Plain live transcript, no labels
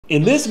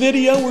In this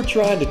video, we're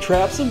trying to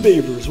trap some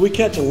beavers. We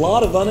catch a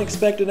lot of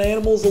unexpected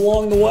animals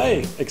along the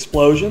way.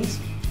 Explosions,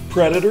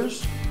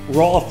 predators,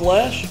 raw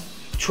flesh,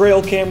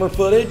 trail camera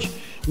footage.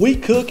 We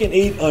cook and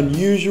eat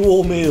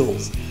unusual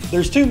meals.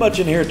 There's too much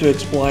in here to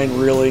explain,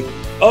 really.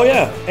 Oh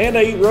yeah, and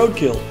I eat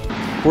roadkill.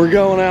 We're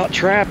going out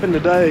trapping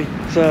today,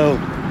 so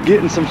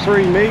getting some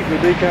free meat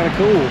would be kind of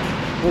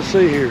cool. Let's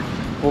see here.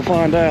 We'll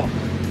find out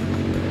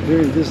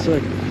here in just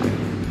a second.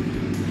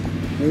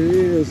 There he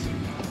is.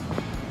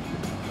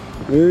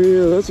 There he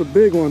is. That's a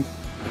big one.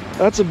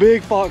 That's a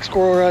big fox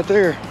squirrel right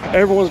there.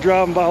 Everyone's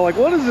driving by like,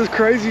 what is this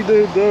crazy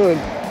dude doing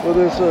with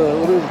this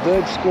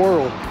dead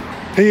squirrel?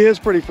 He is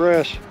pretty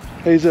fresh.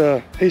 He's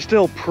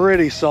still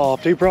pretty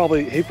soft. He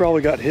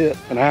probably got hit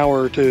an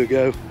hour or two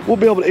ago. We'll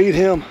be able to eat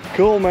him.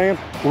 Cool, man.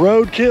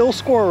 Roadkill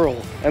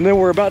squirrel. And then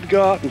we're about to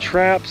go out and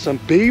trap some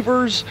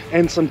beavers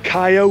and some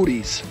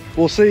coyotes.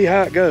 We'll see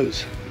how it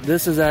goes.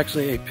 This is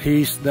actually a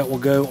piece that will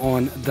go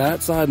on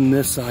that side and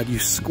this side. You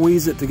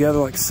squeeze it together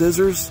like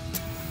scissors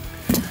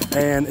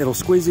and it'll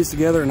squeeze these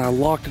together, and I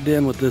locked it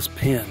in with this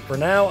pin. For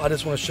now, I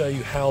just want to show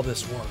you how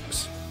this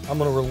works. I'm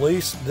going to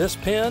release this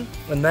pin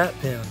and that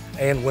pin,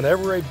 and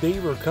whenever a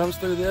beaver comes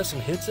through this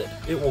and hits it,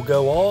 it will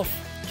go off,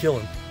 kill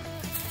him.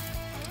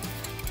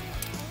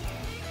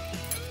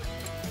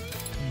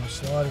 I'm going to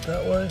slide it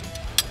that way,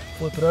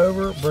 flip it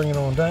over, bring it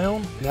on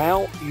down.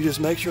 Now, you just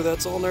make sure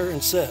that's on there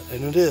and set,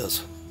 and it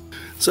is.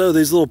 So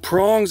these little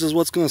prongs is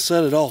what's going to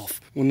set it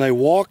off. When they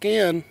walk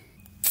in,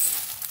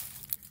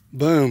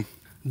 boom,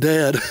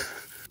 dead.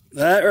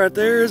 That right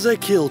there is a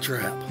kill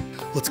trap.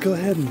 Let's go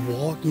ahead and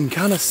walk. You can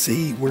kind of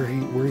see where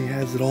he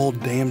has it all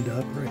dammed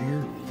up right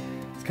here.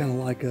 It's kind of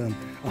like a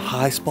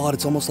high spot.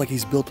 It's almost like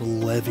he's built a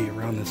levee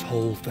around this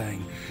whole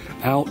thing.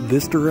 Out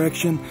this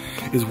direction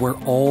is where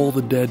all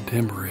the dead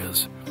timber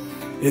is.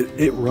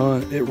 It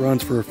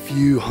runs for a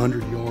few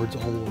hundred yards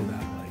all the way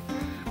that way.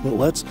 But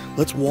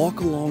let's walk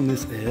along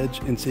this edge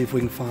and see if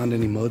we can find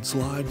any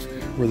mudslides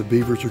where the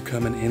beavers are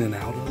coming in and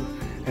out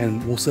of,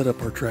 and we'll set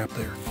up our trap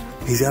there.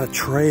 He's got a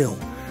trail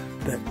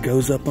that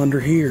goes up under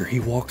here. He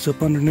walks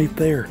up underneath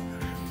there.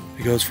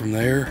 He goes from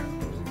there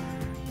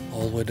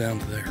all the way down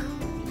to there.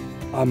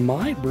 I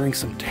might bring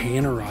some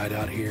tannerite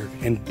out here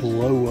and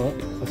blow up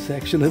a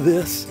section of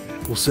this.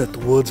 We'll set the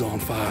woods on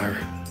fire.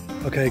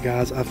 Okay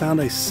guys, I found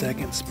a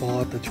second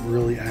spot that's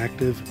really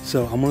active.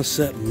 So I'm gonna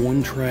set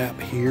one trap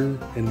here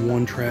and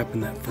one trap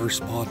in that first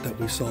spot that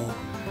we saw.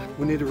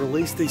 We need to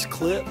release these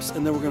clips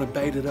and then we're gonna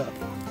bait it up.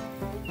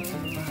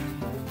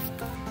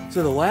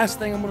 So the last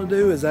thing I'm gonna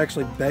do is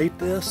actually bait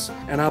this,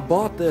 and I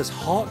bought this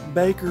Hawk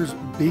Baker's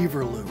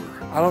beaver lure.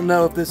 I don't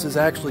know if this is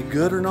actually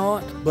good or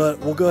not, but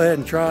we'll go ahead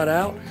and try it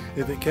out.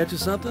 If it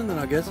catches something, then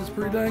I guess it's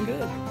pretty dang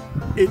good.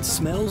 It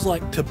smells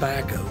like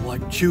tobacco,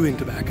 like chewing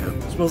tobacco.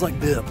 It smells like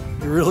dip,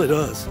 it really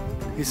does.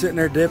 He's sitting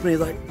there dipping, he's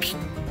like,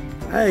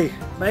 hey,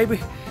 baby,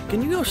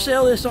 can you go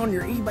sell this on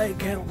your eBay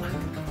account?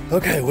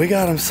 Okay, we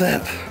got him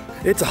set.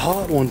 It's a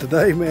hot one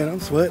today, man, I'm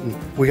sweating.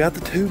 We got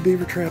the two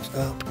beaver traps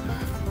up.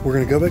 We're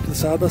gonna go back to the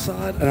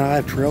side-by-side, and I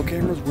have trail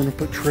cameras. We're gonna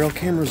put trail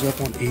cameras up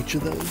on each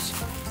of those.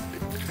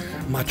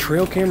 My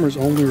trail cameras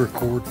only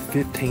record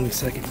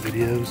 15-second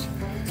videos,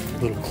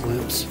 little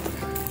clips,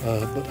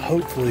 but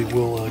hopefully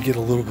we'll get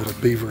a little bit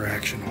of beaver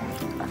action on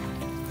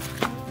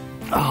it.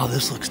 Oh,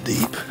 this looks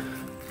deep.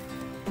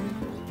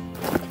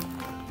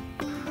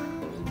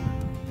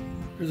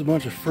 There's a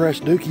bunch of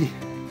fresh dookie.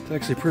 It's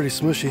actually pretty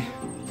smushy.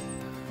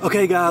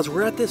 Okay guys,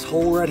 we're at this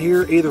hole right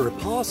here. Either a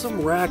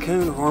possum,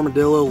 raccoon, or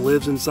armadillo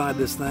lives inside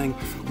this thing.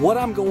 What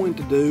I'm going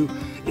to do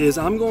is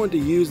I'm going to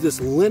use this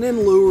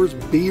Linen Lures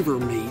beaver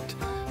meat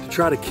to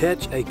try to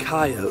catch a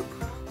coyote.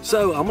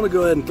 So I'm gonna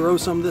go ahead and throw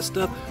some of this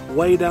stuff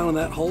way down in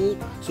that hole.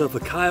 So if a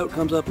coyote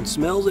comes up and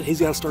smells it, he's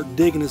gotta start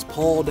digging his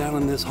paw down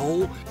in this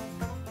hole.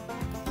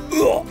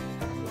 Ugh.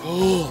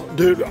 Oh,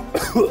 dude,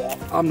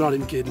 I'm not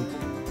even kidding.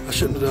 I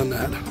shouldn't have done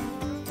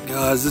that.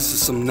 Guys, this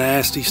is some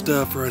nasty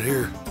stuff right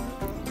here.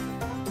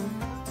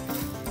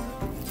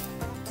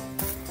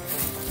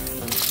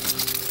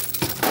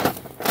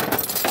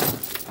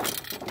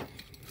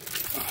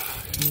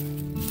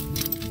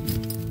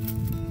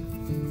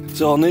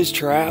 So on these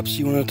traps,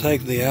 you want to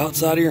take the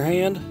outside of your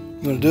hand,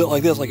 you want to do it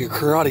like this, like you're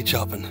karate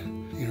chopping.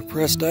 You're going to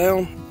press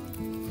down,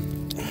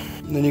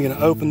 and then you're going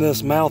to open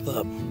this mouth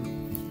up.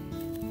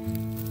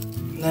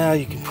 Now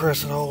you can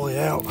press it all the way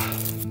out.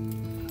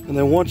 And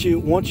then once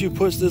you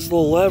push this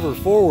little lever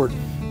forward,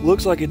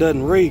 looks like it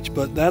doesn't reach,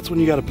 but that's when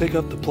you got to pick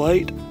up the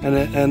plate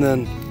and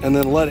then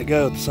let it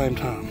go at the same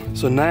time.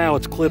 So now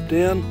it's clipped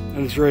in and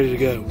it's ready to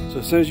go. So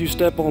as soon as you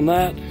step on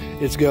that,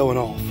 it's going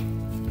off.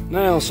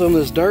 Now some of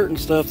this dirt and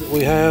stuff that we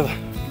have,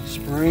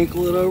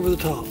 sprinkle it over the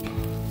top.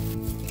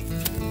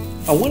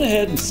 I went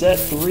ahead and set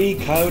 3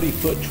 coyote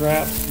foot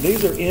traps.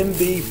 These are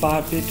MB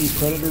 550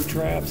 predator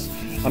traps.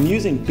 I'm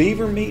using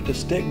beaver meat to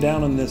stick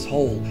down in this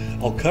hole.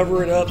 I'll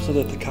cover it up so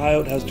that the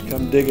coyote has to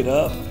come dig it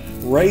up,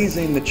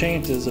 raising the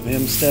chances of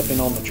him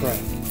stepping on the trap.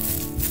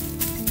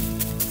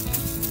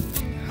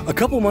 A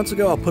couple months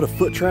ago, I put a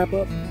foot trap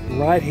up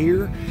right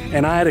here,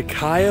 and I had a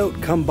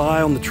coyote come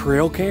by on the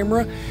trail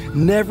camera,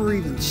 never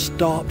even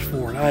stopped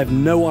for it. I have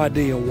no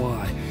idea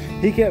why.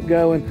 He kept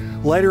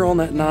going. Later on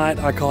that night,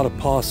 I caught a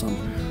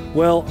possum.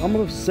 Well, I'm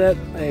gonna set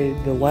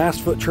the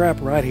last foot trap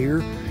right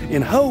here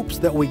in hopes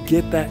that we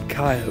get that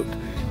coyote.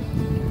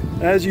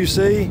 As you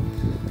see,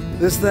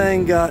 this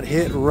thing got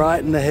hit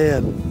right in the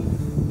head.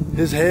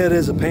 His head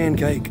is a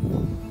pancake.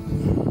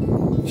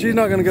 She's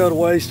not gonna go to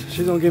waste.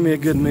 She's gonna give me a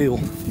good meal.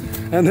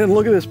 And then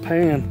look at this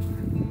pan.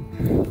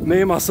 Me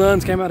and my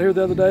sons came out here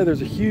the other day.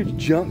 There's a huge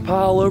junk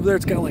pile over there.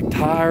 It's got like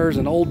tires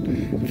and old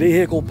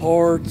vehicle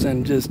parts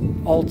and just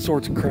all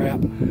sorts of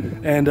crap.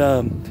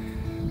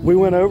 And we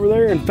went over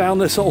there and found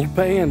this old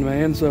pan,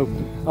 man. So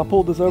I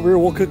pulled this over here.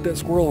 We'll cook that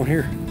squirrel in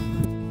here.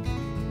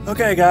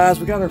 Okay guys,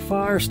 we got our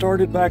fire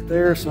started back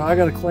there, so I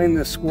gotta clean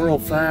this squirrel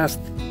fast.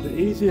 The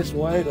easiest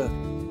way that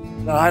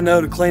I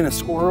know to clean a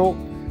squirrel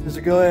is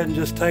to go ahead and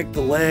just take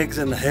the legs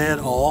and the head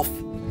off.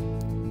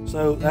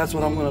 So that's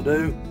what I'm gonna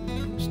do.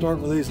 Start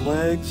with these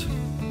legs.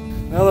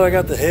 Now that I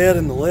got the head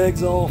and the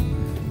legs off,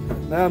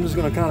 now I'm just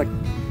gonna kind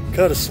of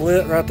cut a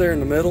slit right there in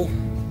the middle.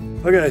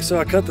 Okay, so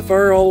I cut the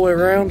fur all the way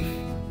around.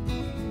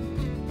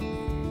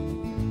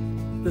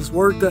 Just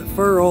work that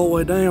fur all the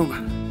way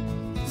down.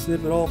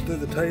 Snip it off through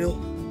the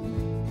tail.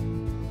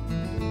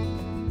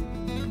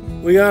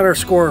 We got our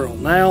squirrel.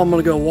 Now I'm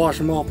gonna go wash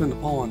him off in the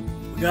pond.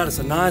 We got us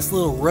a nice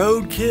little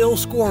roadkill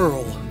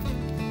squirrel.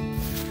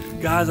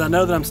 Guys, I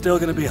know that I'm still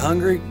gonna be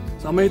hungry,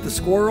 so I'm gonna eat the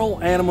squirrel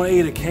and I'm gonna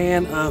eat a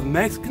can of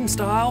Mexican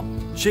style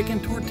chicken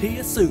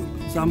tortilla soup.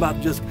 So I'm about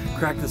to just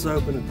crack this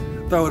open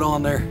and throw it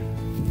on there.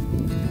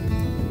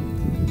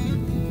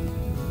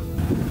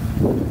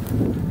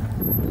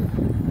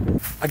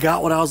 I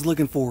got what I was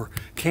looking for,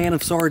 can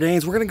of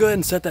sardines. We're gonna go ahead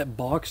and set that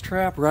box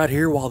trap right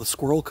here while the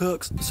squirrel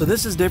cooks. So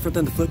this is different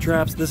than the foot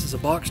traps. This is a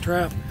box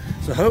trap.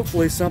 So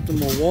hopefully something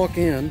will walk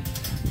in.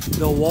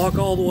 They'll walk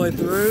all the way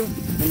through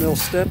and they'll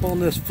step on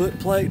this foot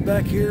plate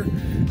back here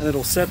and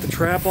it'll set the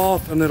trap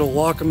off and it'll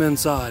lock them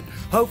inside.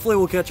 Hopefully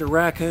we'll catch a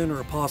raccoon or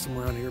a possum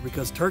around here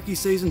because turkey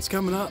season's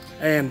coming up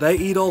and they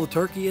eat all the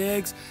turkey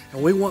eggs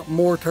and we want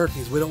more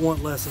turkeys. We don't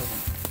want less of them.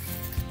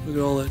 Look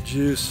at all that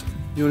juice.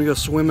 You wanna go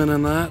swimming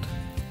in that?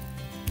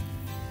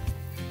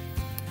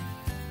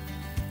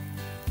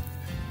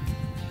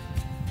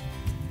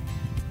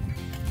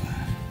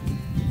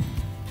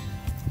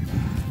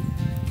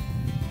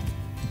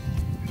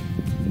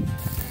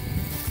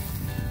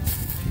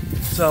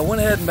 So I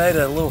went ahead and made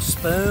a little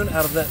spoon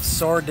out of that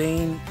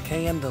sardine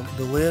can, the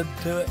lid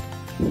to it.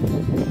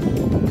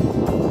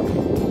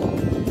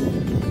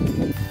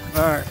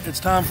 All right, it's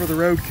time for the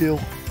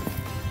roadkill.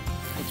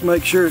 Let's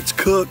make sure it's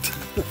cooked.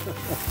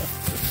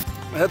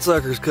 That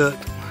sucker's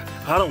cooked.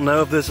 I don't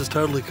know if this is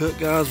totally cooked,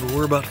 guys, but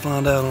we're about to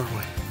find out, aren't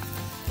we?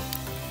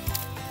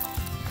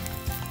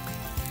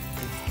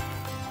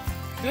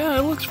 Yeah,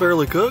 it looks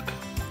fairly cooked.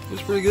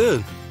 It's pretty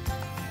good.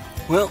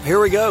 Well, here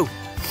we go.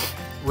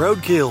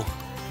 Roadkill.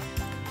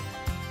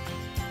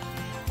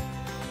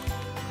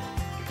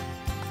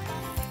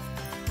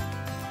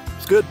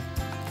 Good.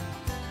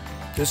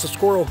 Just a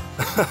squirrel.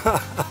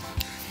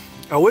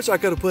 I wish I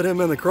could have put him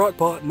in the crock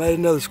pot and made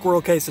another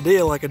squirrel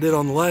quesadilla like I did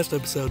on the last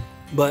episode,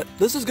 but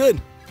this is good.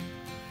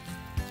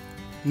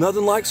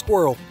 Nothing like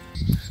squirrel.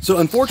 So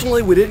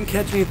unfortunately we didn't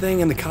catch anything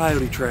in the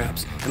coyote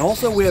traps, and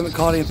also we haven't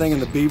caught anything in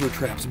the beaver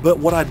traps, but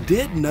what I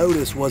did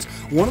notice was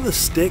one of the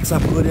sticks I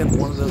put in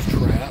one of those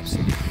traps,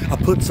 I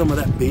put some of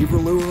that beaver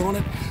lure on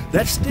it.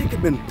 That stick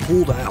had been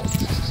pulled out.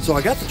 So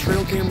I got the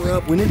trail camera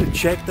up. We need to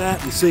check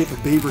that and see if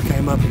a beaver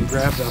came up and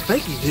grabbed it. I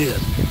think he did,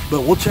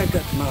 but we'll check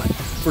that tonight.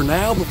 For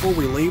now, before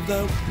we leave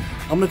though,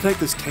 I'm gonna take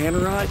this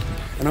tannerite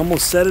and I'm gonna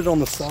set it on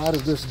the side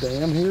of this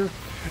dam here.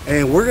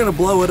 And we're gonna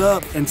blow it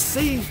up and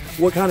see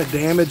what kind of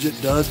damage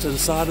it does to the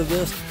side of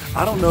this.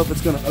 I don't know if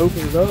it's gonna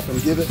open it up and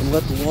give it and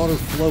let the water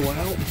flow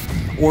out,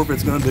 or if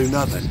it's gonna do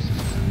nothing.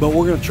 But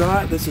we're gonna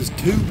try it. This is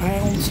 2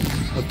 pounds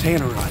of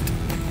tannerite.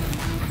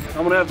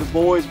 I'm gonna have the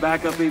boys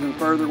back up even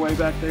further way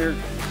back there,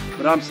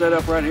 but I'm set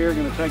up right here,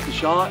 gonna take the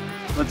shot.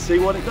 Let's see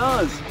what it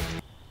does.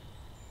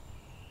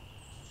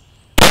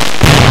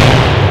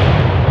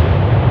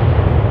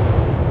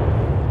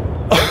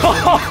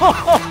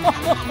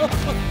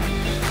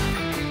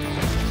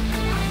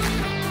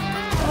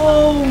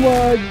 Oh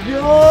my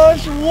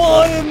gosh,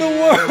 what in the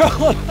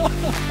world?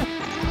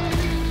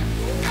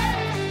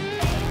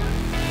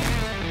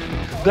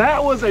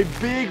 That was a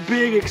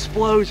big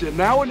explosion.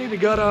 Now we need to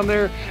go down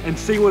there and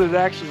see what it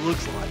actually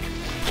looks like.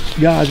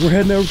 Guys, we're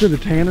heading over to the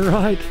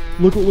tannerite.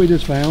 Look what we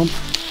just found.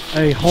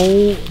 A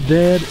whole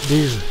dead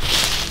deer.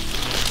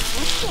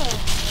 What the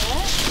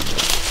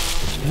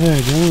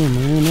heck? Daggone,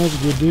 man, that's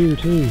a good deer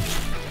too.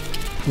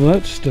 Well,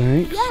 that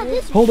stinks.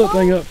 Yeah, hold that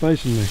thing up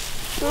facing me.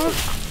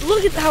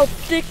 Look at how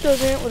thick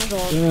those antlers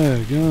are.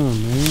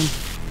 Daggone, man.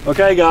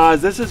 Okay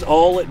guys, this is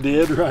all it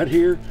did right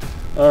here.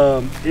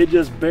 It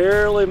just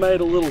barely made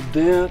a little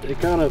dent. It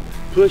kind of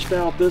pushed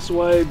out this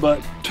way,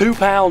 but 2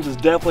 pounds is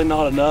definitely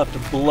not enough to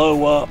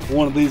blow up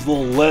one of these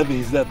little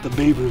levees that the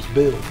beavers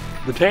build.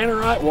 The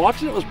tannerite,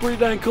 watching it was pretty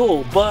dang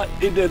cool, but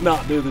it did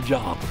not do the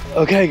job.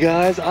 Okay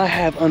guys, I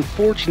have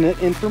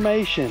unfortunate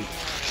information.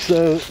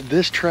 So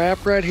this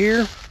trap right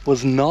here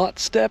was not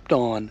stepped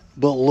on,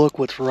 but look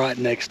what's right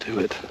next to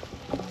it.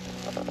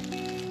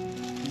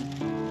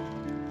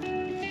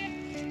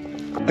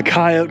 A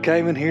coyote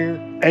came in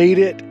here, ate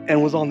it,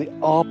 and was on the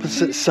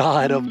opposite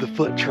side of the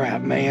foot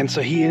trap, man.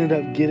 So he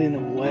ended up getting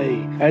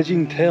away. As you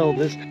can tell,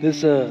 this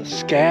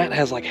scat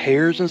has like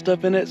hairs and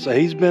stuff in it. So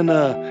he's been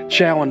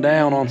chowing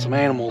down on some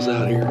animals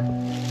out here.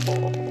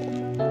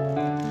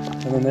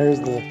 And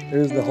then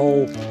there's the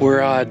hole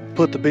where I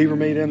put the beaver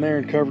meat in there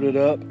and covered it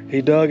up.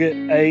 He dug it,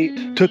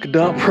 ate, took a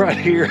dump right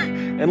here,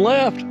 and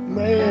left.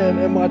 Man,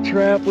 and my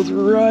trap was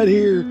right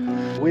here.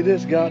 We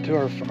just got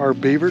to our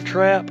beaver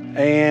trap,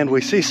 and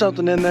we see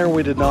something in there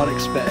we did not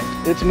expect.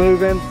 It's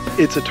moving.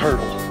 It's a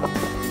turtle.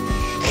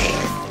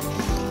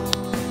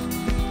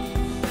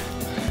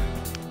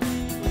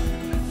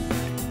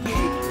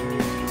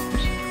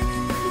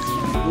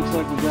 Looks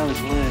like we got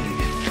his leg.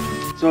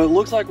 So it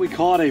looks like we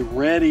caught a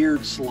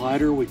red-eared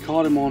slider. We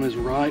caught him on his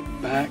right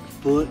back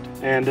foot.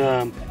 And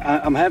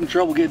I'm having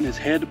trouble getting his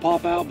head to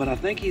pop out, but I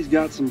think he's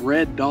got some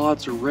red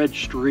dots or red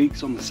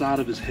streaks on the side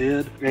of his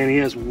head. And he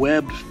has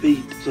webbed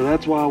feet. So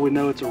that's why we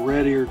know it's a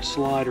red-eared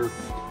slider.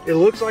 It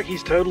looks like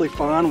he's totally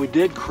fine. We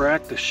did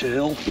crack the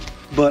shell,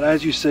 but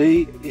as you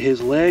see,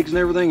 his legs and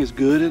everything is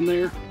good in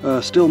there,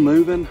 still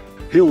moving.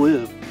 He'll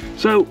live.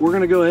 So we're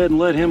gonna go ahead and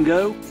let him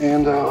go,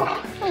 and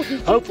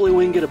hopefully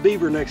we can get a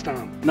beaver next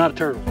time, not a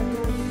turtle.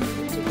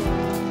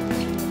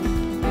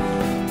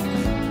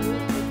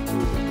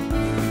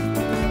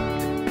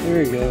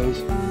 There he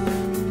goes.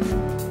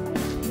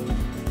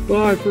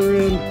 Bye,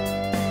 friend.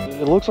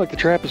 It looks like the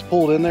trap is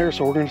pulled in there,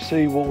 so we're gonna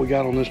see what we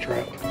got on this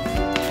trap.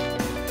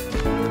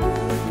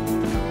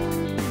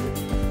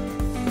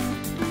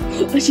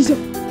 I see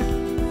something.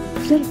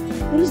 What is that?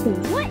 What is that?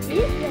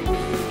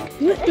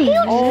 What the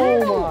heck?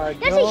 Oh my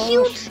That's a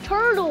huge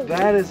turtle.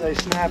 That is a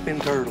snapping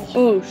turtle.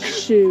 Oh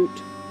shoot.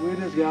 We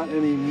just got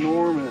an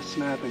enormous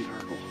snapping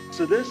turtle.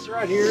 So this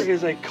right here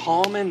is a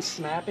common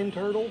snapping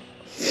turtle.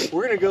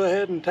 We're gonna go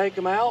ahead and take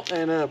him out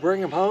and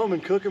bring him home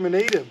and cook him and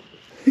eat him.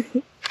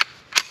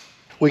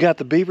 We got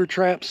the beaver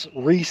traps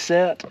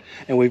reset,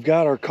 and we've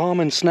got our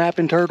common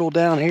snapping turtle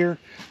down here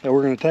that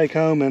we're gonna take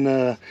home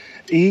and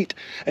eat.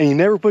 And you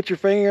never put your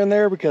finger in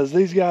there because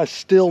these guys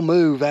still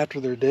move after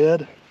they're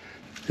dead.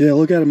 Yeah,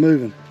 look at him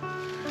moving.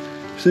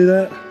 See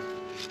that?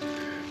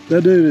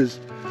 That dude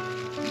is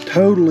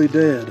totally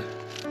dead.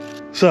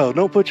 So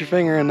don't put your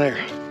finger in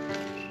there.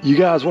 You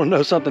guys want to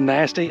know something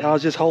nasty? I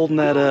was just holding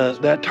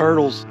that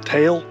turtle's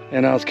tail,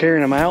 and I was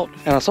carrying him out,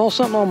 and I saw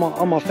something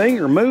on my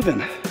finger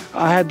moving.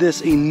 I had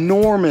this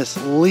enormous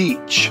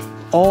leech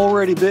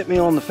already bit me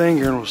on the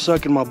finger and was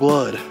sucking my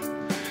blood.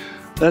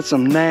 That's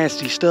some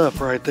nasty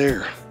stuff right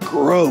there.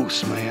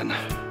 Gross, man.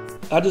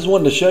 I just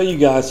wanted to show you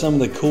guys some of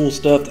the cool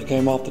stuff that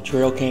came off the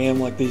trail cam,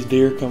 like these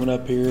deer coming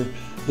up here.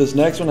 This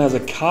next one has a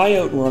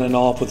coyote running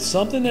off with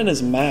something in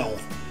his mouth.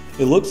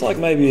 It looks like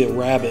maybe a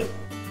rabbit.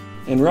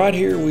 And right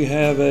here we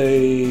have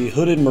a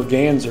hooded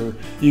merganser.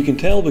 You can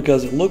tell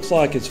because it looks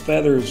like his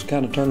feathers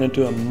kind of turned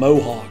into a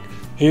mohawk.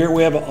 Here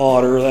we have an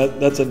otter.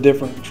 That's a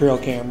different trail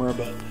camera,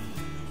 but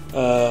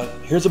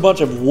here's a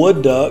bunch of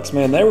wood ducks.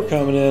 Man, they were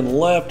coming in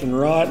left and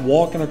right.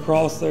 Walking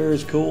across there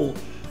is cool.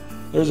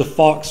 There's a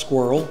fox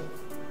squirrel.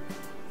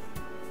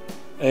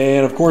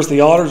 And of course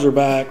the otters are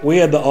back. We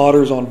had the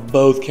otters on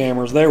both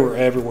cameras. They were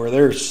everywhere.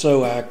 They were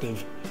so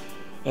active.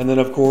 And then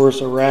of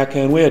course a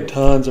raccoon. We had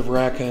tons of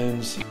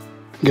raccoons.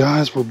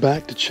 Guys, we're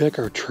back to check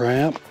our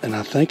trap, and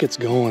I think it's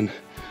gone.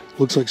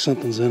 Looks like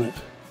something's in it.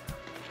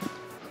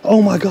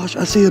 Oh my gosh,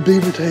 I see a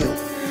beaver tail.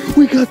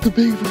 We got the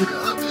beaver.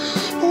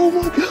 Oh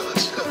my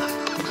gosh.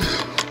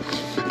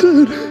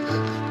 Dude.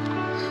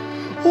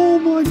 Oh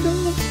my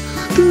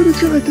gosh. Dude,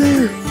 it's right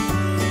there.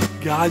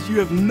 Guys, you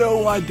have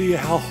no idea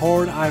how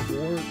hard I've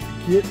worked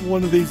to get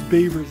one of these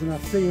beavers, and I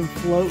see him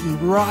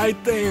floating right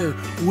there.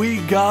 We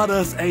got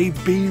us a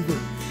beaver,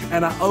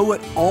 and I owe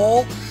it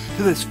all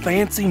to this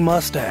fancy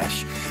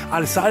mustache. I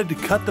decided to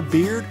cut the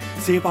beard,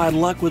 see if I had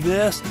luck with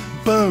this.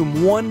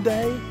 Boom, one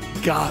day,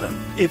 got him.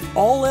 If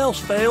all else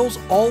fails,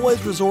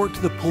 always resort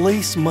to the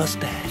police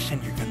mustache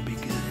and you're gonna be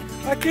good.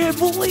 I can't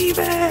believe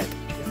it!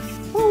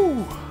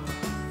 Woo.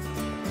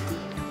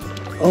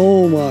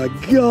 Oh my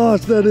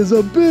gosh, that is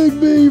a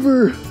big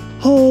beaver!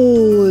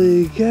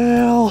 Holy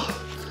cow!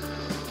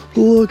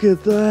 Look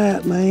at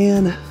that,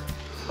 man.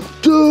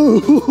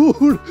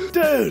 Dude!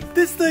 Dude,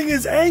 this thing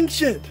is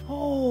ancient!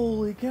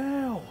 Holy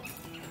cow!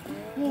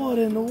 What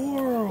in the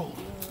world?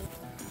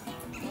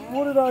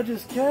 What did I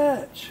just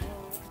catch?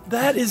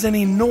 That is an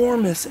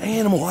enormous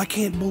animal. I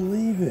can't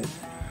believe it.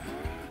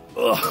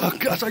 Oh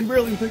gosh, I can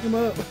barely pick him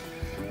up.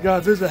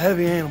 Guys, this is a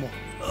heavy animal.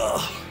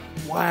 Ugh,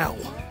 wow.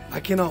 I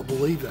cannot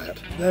believe that.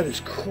 That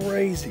is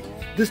crazy.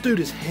 This dude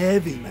is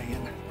heavy,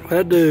 man.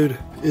 That dude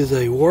is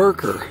a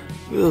worker.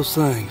 Look at those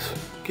things.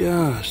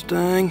 Gosh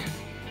dang.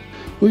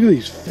 Look at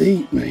these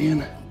feet,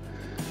 man.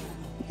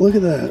 Look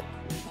at that.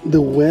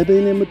 The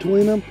webbing in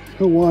between them.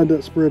 How wide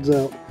that spreads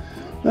out.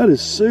 That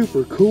is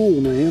super cool,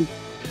 man.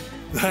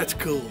 That's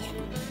cool.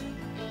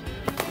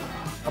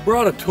 I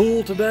brought a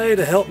tool today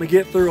to help me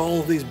get through all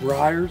of these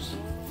briars.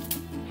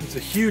 It's a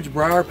huge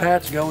briar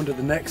patch going to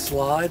the next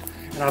slide,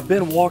 and I've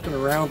been walking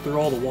around through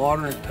all the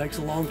water and it takes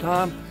a long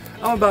time.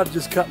 I'm about to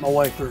just cut my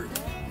way through.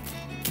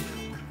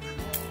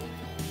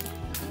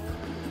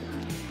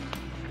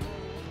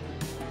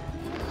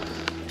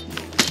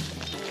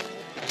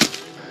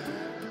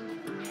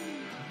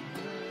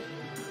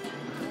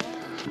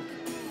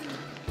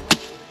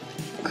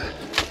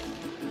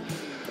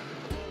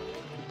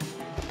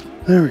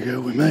 There we go,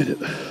 we made it.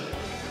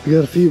 We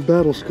got a few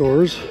battle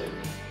scars,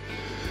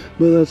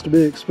 but that's to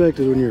be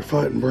expected when you're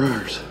fighting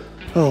briars.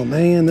 Oh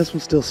man, this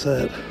one's still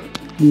set.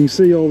 You can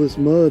see all this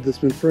mud that's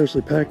been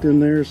freshly packed in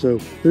there, so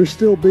there's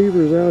still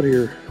beavers out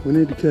here. We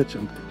need to catch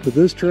them. But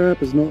this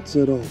trap is not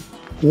set off.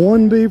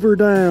 One beaver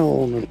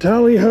down.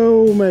 Tally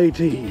ho,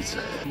 mateys.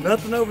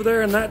 Nothing over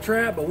there in that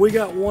trap, but we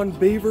got one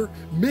beaver.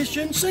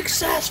 Mission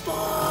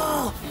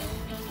successful!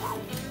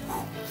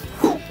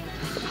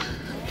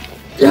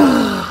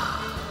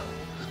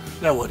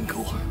 That wasn't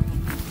cool.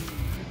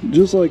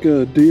 Just like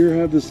a deer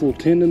have this little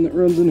tendon that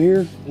runs in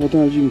here, a lot of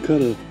times you can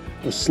cut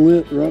a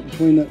slit right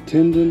between that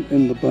tendon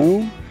and the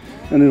bone,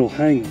 and it'll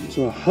hang them.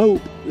 So I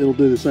hope it'll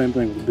do the same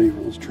thing with the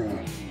beaver. Let's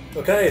try.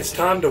 Okay, it's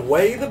time to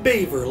weigh the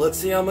beaver. Let's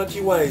see how much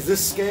he weighs.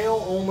 This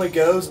scale only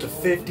goes to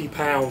 50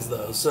 pounds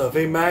though, so if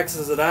he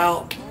maxes it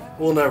out,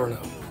 we'll never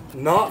know.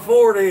 Not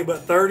 40,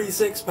 but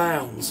 36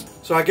 pounds.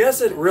 So I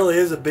guess it really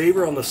is a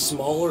beaver on the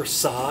smaller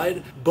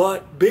side,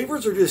 but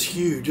beavers are just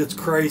huge. It's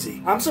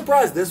crazy. I'm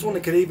surprised this one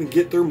could even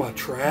get through my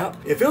trap.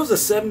 If it was a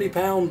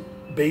 70-pound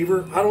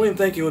beaver, I don't even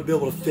think it would be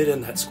able to fit in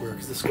that square,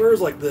 because the square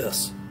is like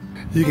this.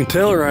 You can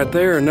tell right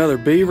there another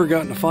beaver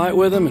got in a fight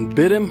with him and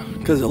bit him,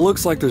 because it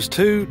looks like there's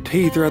two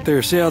teeth right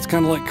there. See how it's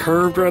kind of like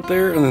curved right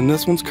there, and then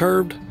this one's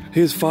curved?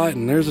 He's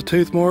fighting. There's a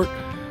tooth mark,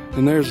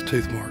 and there's a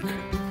tooth mark.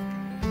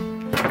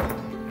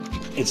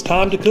 It's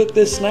time to cook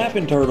this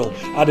snapping turtle.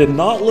 I did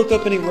not look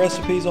up any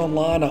recipes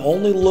online. I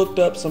only looked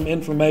up some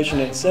information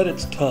and it said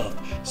it's tough.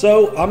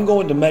 So I'm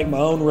going to make my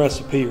own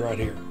recipe right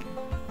here.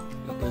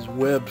 Got those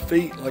webbed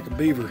feet like a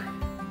beaver.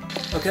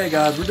 Okay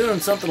guys, we're doing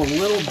something a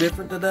little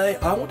different today.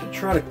 I want to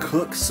try to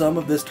cook some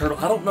of this turtle.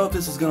 I don't know if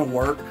this is going to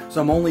work,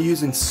 so I'm only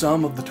using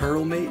some of the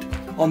turtle meat.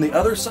 On the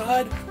other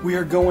side, we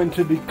are going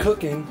to be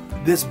cooking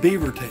this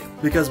beaver tail.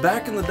 Because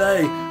back in the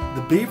day,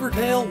 the beaver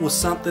tail was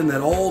something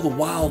that all the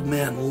wild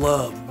men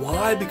loved.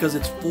 Why? Because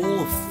it's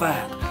full of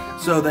fat,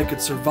 so they could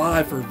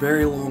survive for a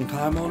very long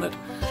time on it.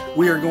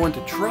 We are going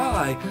to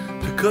try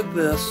to cook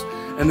this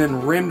and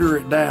then render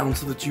it down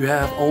so that you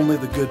have only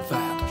the good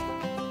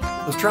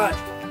fat. Let's try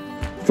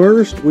it.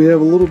 First, we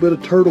have a little bit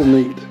of turtle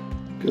meat.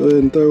 Go ahead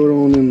and throw it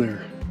on in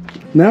there.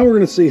 Now we're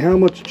going to see how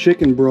much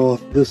chicken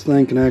broth this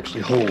thing can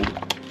actually hold.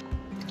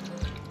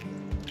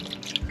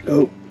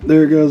 Oh,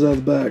 there it goes out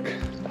the back.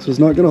 So it's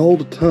not going to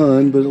hold a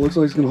ton, but it looks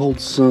like it's going to hold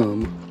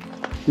some.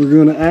 We're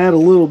going to add a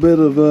little bit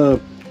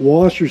of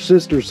wash your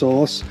sister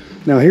sauce.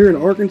 Now here in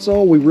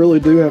Arkansas, we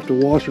really do have to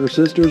wash our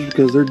sisters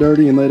because they're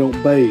dirty and they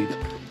don't bathe.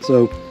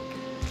 So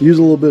use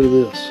a little bit of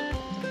this.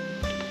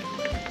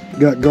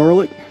 Got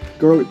garlic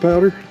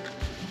powder,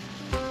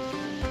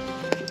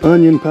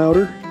 onion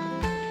powder,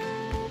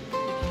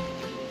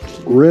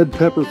 red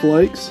pepper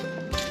flakes,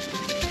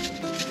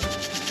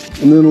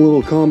 and then a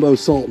little combo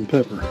salt and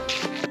pepper.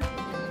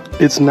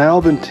 It's now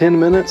been 10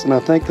 minutes and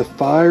I think the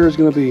fire is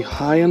going to be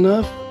high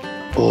enough.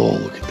 Oh,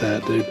 look at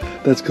that, dude.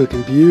 That's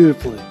cooking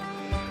beautifully.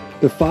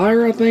 The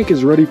fire, I think,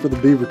 is ready for the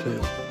beaver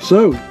tail.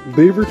 So,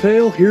 beaver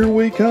tail, here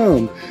we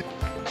come.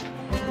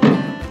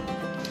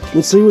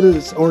 Let's see what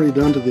it's already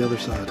done to the other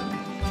side.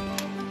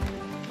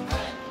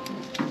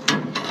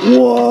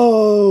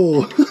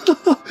 Whoa!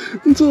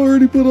 It's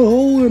already put a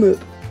hole in it.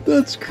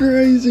 That's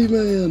crazy,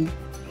 man.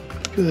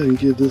 Go ahead and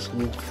give this a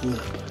little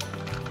flip.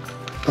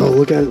 Oh,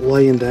 look at it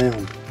laying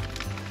down.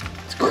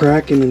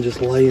 Cracking and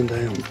just laying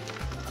down.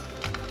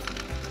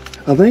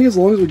 I think as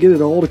long as we get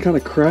it all to kind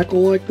of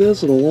crackle like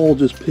this, it'll all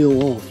just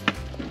peel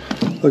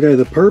off. Okay,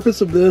 the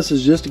purpose of this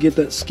is just to get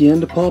that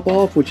skin to pop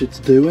off, which it's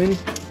doing. I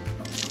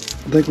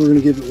think we're going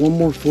to give it one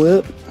more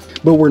flip,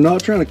 but we're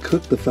not trying to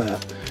cook the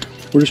fat.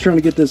 We're just trying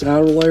to get this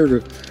outer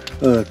layer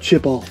to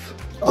chip off.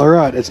 All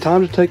right, it's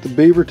time to take the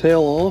beaver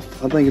tail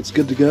off. I think it's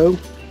good to go.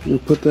 We'll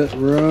put that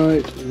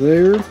right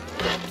there.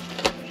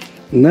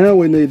 Now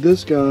we need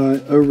this guy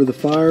over the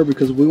fire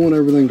because we want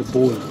everything to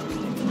boil.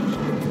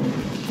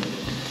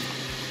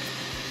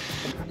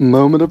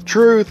 Moment of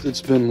truth.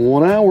 It's been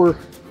 1 hour.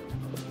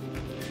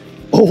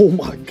 Oh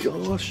my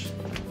gosh.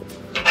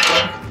 Look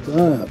at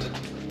that.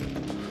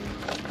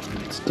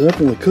 It's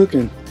definitely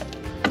cooking.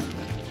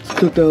 It's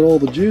cooked out all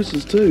the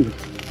juices too.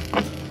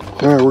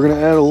 All right, we're gonna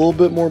add a little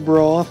bit more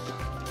broth.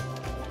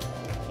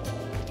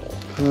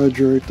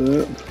 Hydrate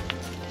that.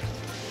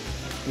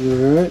 All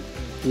right.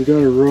 We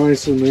got our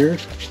rice in there,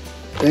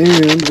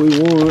 and we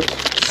want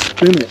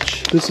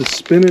spinach. This is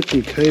spinach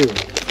and kale.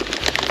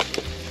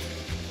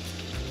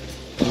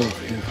 Oh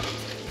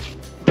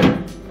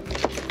yeah.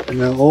 And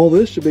now all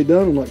this should be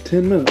done in like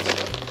 10 minutes.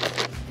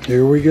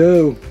 Here we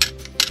go.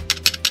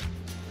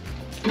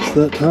 It's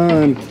that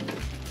time.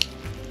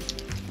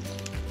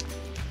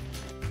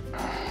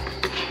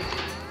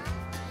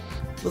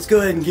 Let's go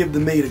ahead and give the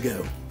meat a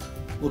go.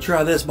 We'll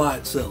try this by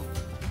itself.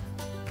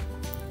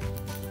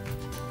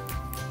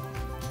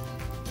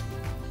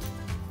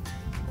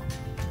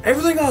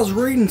 Everything I was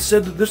reading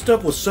said that this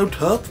stuff was so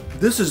tough.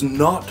 This is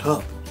not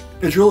tough.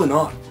 It's really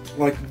not.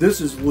 Like, this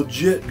is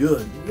legit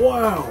good.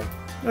 Wow,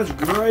 that's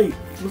great.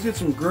 Let's get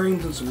some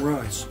greens and some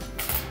rice.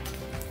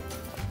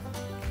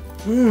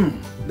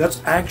 That's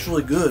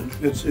actually good.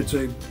 It's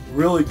a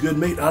really good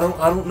meat. I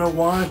don't know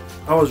why.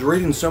 I was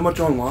reading so much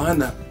online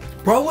that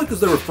probably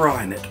because they were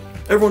frying it.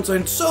 Everyone's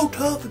saying it's so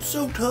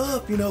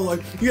tough, you know,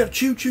 like you gotta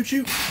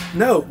chew.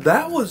 No,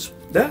 that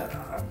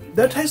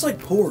tastes like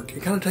pork.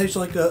 It kind of tastes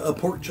like a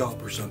pork chop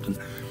or something.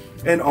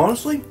 And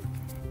honestly,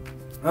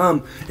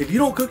 if you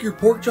don't cook your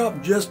pork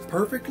chop just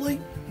perfectly,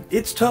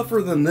 it's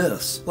tougher than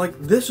this. Like,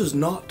 this is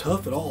not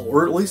tough at all,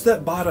 or at least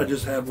that bite I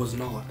just had was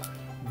not.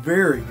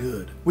 Very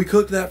good. We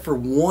cooked that for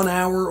 1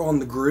 hour on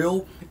the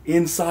grill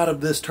inside of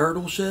this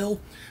turtle shell,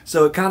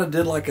 so it kind of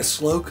did like a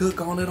slow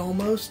cook on it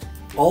almost.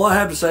 All I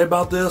have to say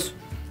about this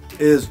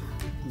is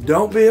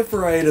don't be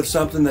afraid of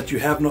something that you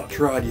have not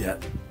tried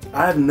yet.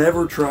 I have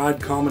never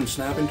tried common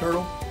snapping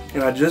turtle,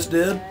 and I just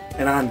did,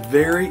 and I'm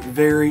very,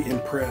 very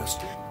impressed.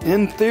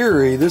 In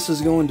theory, this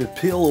is going to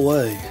peel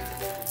away.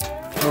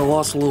 I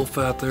lost a little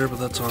fat there, but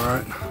that's all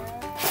right.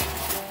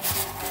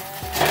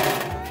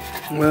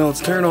 Well, it's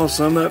tearing off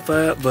some of that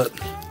fat, but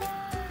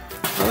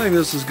I think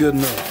this is good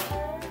enough.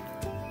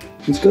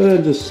 Let's go ahead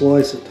and just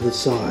slice it to the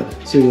side,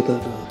 see what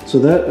that does. So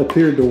that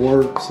appeared to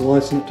work,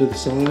 slicing it to the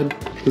side,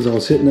 because I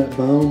was hitting that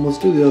bone. Let's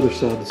do the other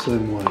side the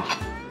same way.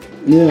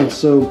 Yeah,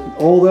 so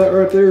all that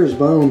right there is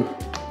bone.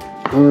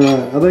 All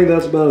right, I think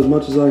that's about as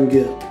much as I can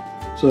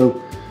get.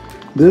 So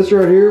this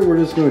right here, we're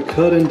just gonna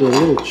cut into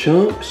little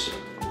chunks,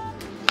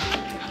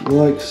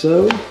 like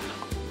so.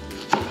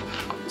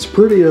 It's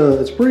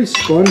pretty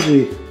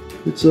spongy.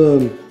 It's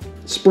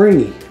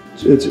springy.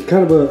 It's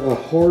kind of a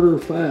harder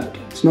fat.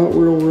 It's not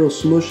real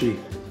smushy.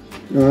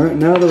 All right,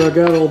 now that I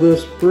got all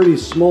this pretty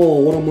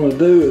small, what I'm gonna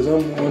do is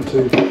I'm going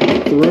to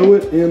throw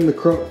it in the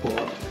crock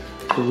pot.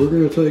 So we're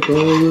gonna take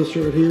all of this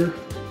right here,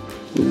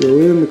 we'll go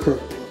in the crock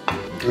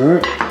pot. All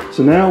right,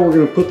 so now we're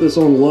gonna put this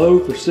on low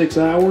for 6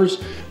 hours.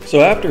 So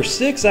after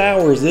 6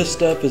 hours, this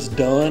stuff is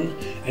done.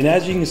 And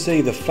as you can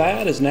see, the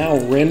fat is now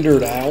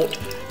rendered out.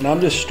 And I'm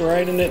just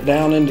straining it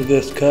down into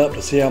this cup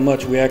to see how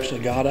much we actually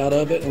got out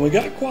of it. And we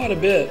got quite a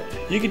bit.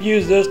 You could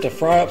use this to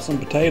fry up some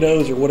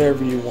potatoes or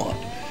whatever you want.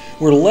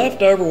 We're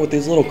left over with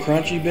these little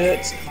crunchy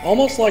bits,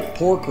 almost like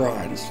pork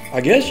rinds.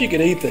 I guess you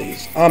could eat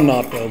these. I'm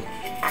not though.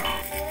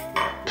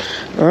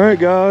 All right,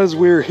 guys,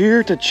 we're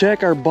here to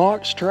check our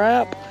box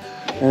trap.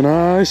 And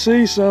I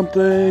see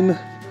something.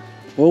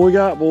 What we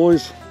got,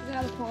 boys? We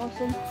got a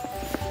possum.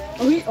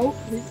 He's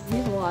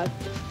alive.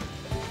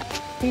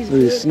 He's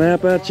Did he good.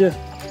 snap at you?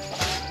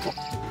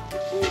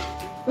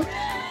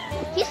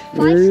 He's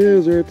There feisty. he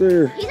is right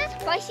there. He's as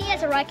feisty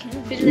as a raccoon.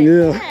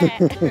 Yeah.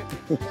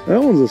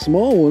 That one's a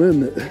small one,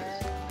 isn't it?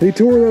 He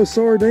tore those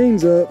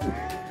sardines up.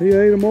 He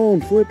ate them all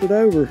and flipped it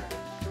over.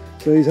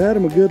 So he's had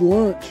him a good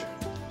lunch.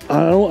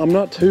 I'm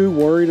not too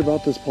worried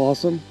about this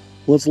possum.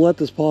 Let's let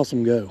this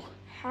possum go.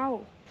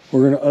 How?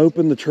 We're gonna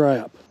open the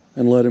trap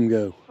and let him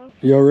go.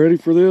 Y'all ready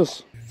for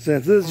this?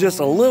 Since this is just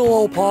a little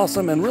old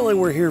possum and really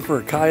we're here for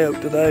a coyote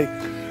today,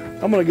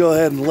 I'm gonna go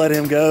ahead and let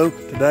him go.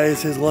 Today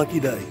is his lucky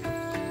day.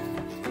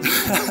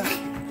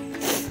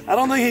 I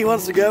don't think he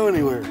wants to go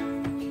anywhere.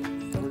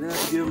 We're gonna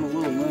have to give him a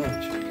little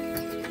nudge.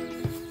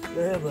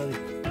 Go ahead, buddy.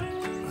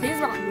 He's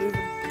not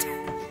moving.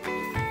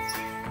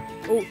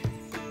 Oh.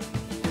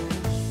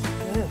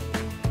 Go ahead.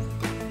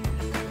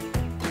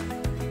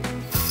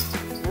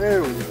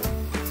 There we go.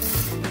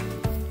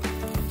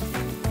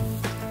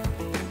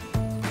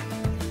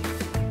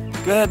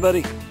 Go ahead,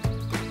 buddy.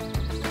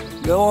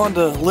 Go on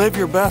to live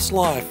your best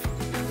life.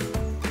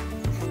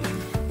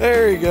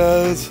 There he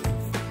goes.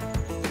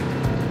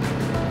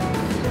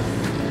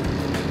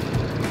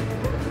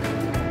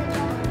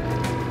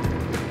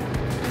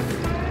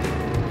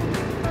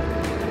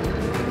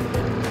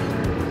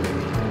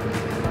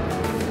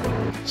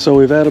 So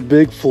we've had a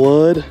big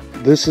flood.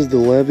 This is the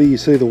levee. You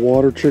see the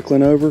water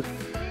trickling over,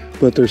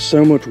 but there's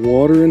so much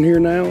water in here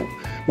now.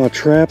 My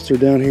traps are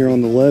down here on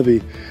the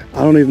levee.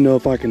 I don't even know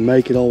if I can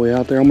make it all the way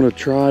out there. I'm gonna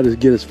try to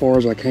get as far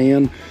as I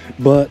can,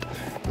 but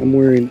I'm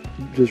wearing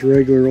just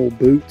regular old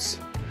boots.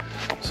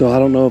 So I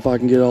don't know if I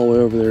can get all the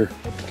way over there.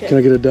 Okay. Can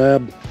I get a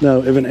dab?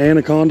 No, if an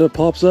anaconda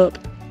pops up,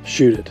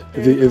 shoot it.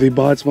 If he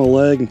bites my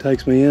leg and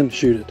takes me in,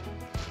 shoot it.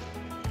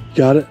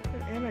 Got it?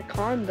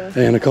 Anaconda.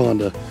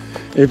 Anaconda.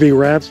 If he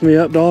wraps me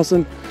up,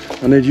 Dawson,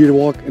 I need you to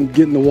walk and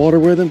get in the water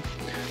with him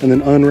and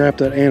then unwrap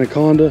that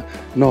anaconda,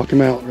 knock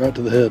him out right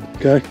to the head,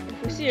 okay?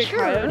 If we see a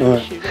coyote, All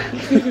right. shoot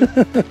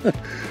it.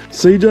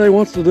 CJ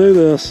wants to do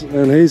this,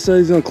 and he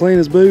says he's gonna clean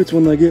his boots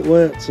when they get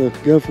wet, so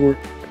go for it.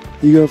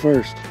 You go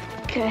first.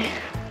 Okay.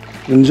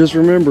 And just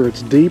remember,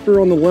 it's deeper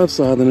on the left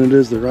side than it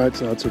is the right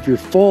side, so if you're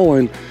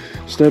falling,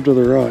 step to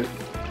the right.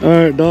 All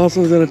right,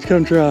 Dawson's gonna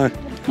come try.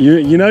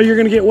 You know you're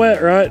gonna get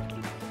wet, right?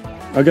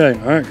 Okay,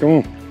 all right, come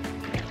on.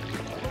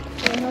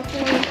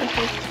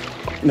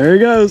 There he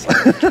goes.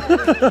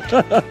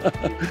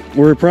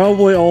 We're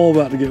probably all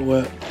about to get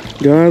wet.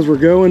 Guys, we're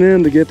going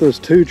in to get those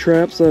 2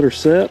 traps that are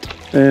set.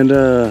 And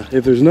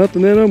if there's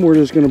nothing in them, we're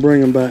just gonna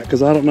bring them back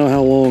because I don't know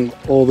how long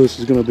all this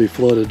is gonna be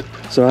flooded.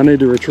 So I need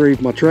to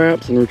retrieve my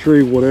traps and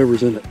retrieve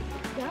whatever's in it.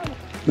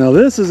 Now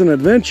this is an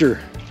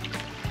adventure.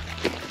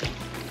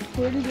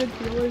 Pretty good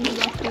feelings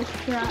about this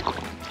trap.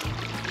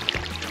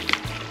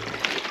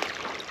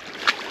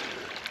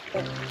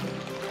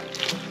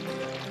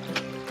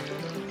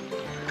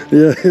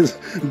 Yeah, his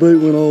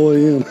boot went all the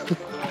way in.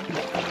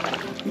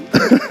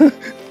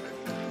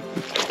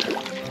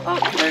 Oh,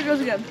 there it goes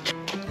again.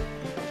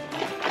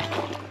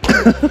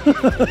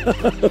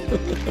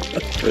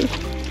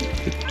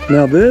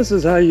 Now this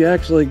is how you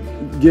actually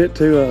get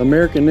to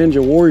American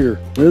Ninja Warrior.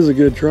 This is a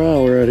good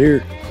trial right here.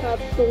 Have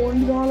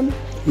thorns on them.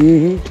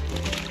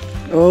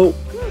 Mm-hmm. Oh.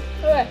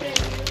 Okay.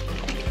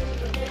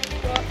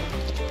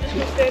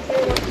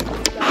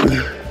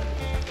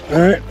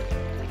 All right.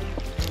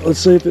 Let's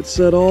see if it's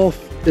set off.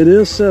 It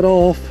is set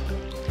off,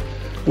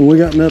 and we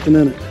got nothing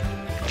in it.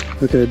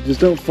 Okay,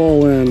 just don't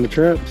fall in. The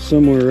trap's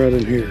somewhere right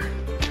in here.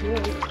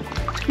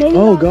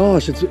 Oh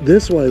gosh, it's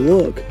this way.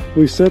 Look,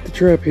 we set the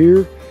trap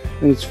here,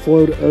 and it's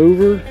flowed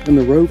over, and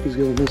the rope is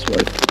going this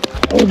way.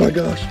 Oh my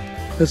gosh,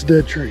 that's a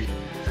dead tree.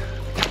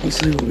 Let's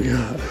see what we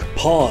got.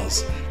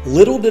 Pause.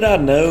 Little did I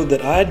know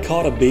that I had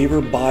caught a beaver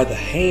by the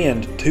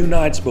hand 2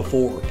 nights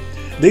before.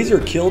 These are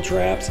kill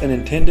traps and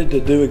intended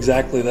to do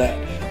exactly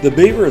that. The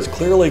beaver is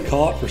clearly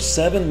caught for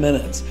 7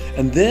 minutes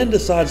and then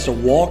decides to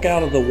walk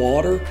out of the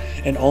water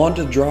and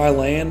onto dry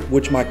land,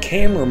 which my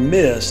camera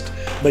missed,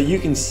 but you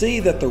can see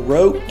that the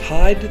rope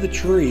tied to the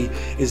tree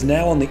is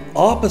now on the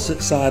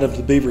opposite side of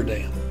the beaver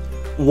dam.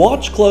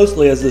 Watch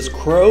closely as this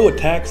crow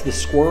attacks the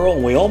squirrel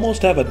and we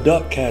almost have a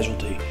duck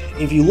casualty.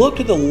 If you look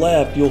to the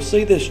left, you'll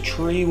see this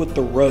tree with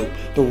the rope.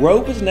 The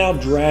rope is now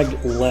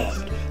dragged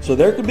left, so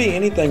there could be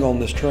anything on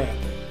this trap.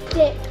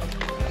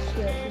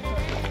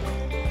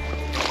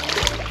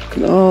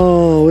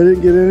 Oh, we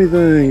didn't get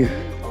anything.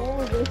 All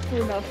this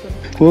for nothing.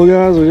 Well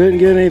guys, we didn't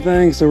get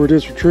anything, so we're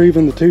just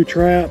retrieving the 2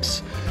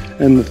 traps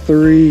and the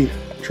 3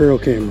 trail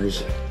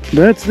cameras.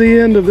 That's the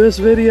end of this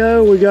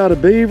video. We got a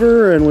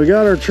beaver and we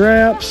got our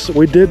traps.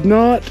 We did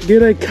not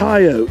get a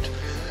coyote.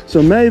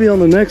 So maybe on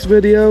the next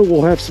video,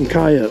 we'll have some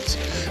coyotes.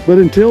 But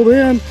until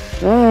then,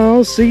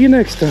 I'll see you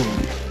next time.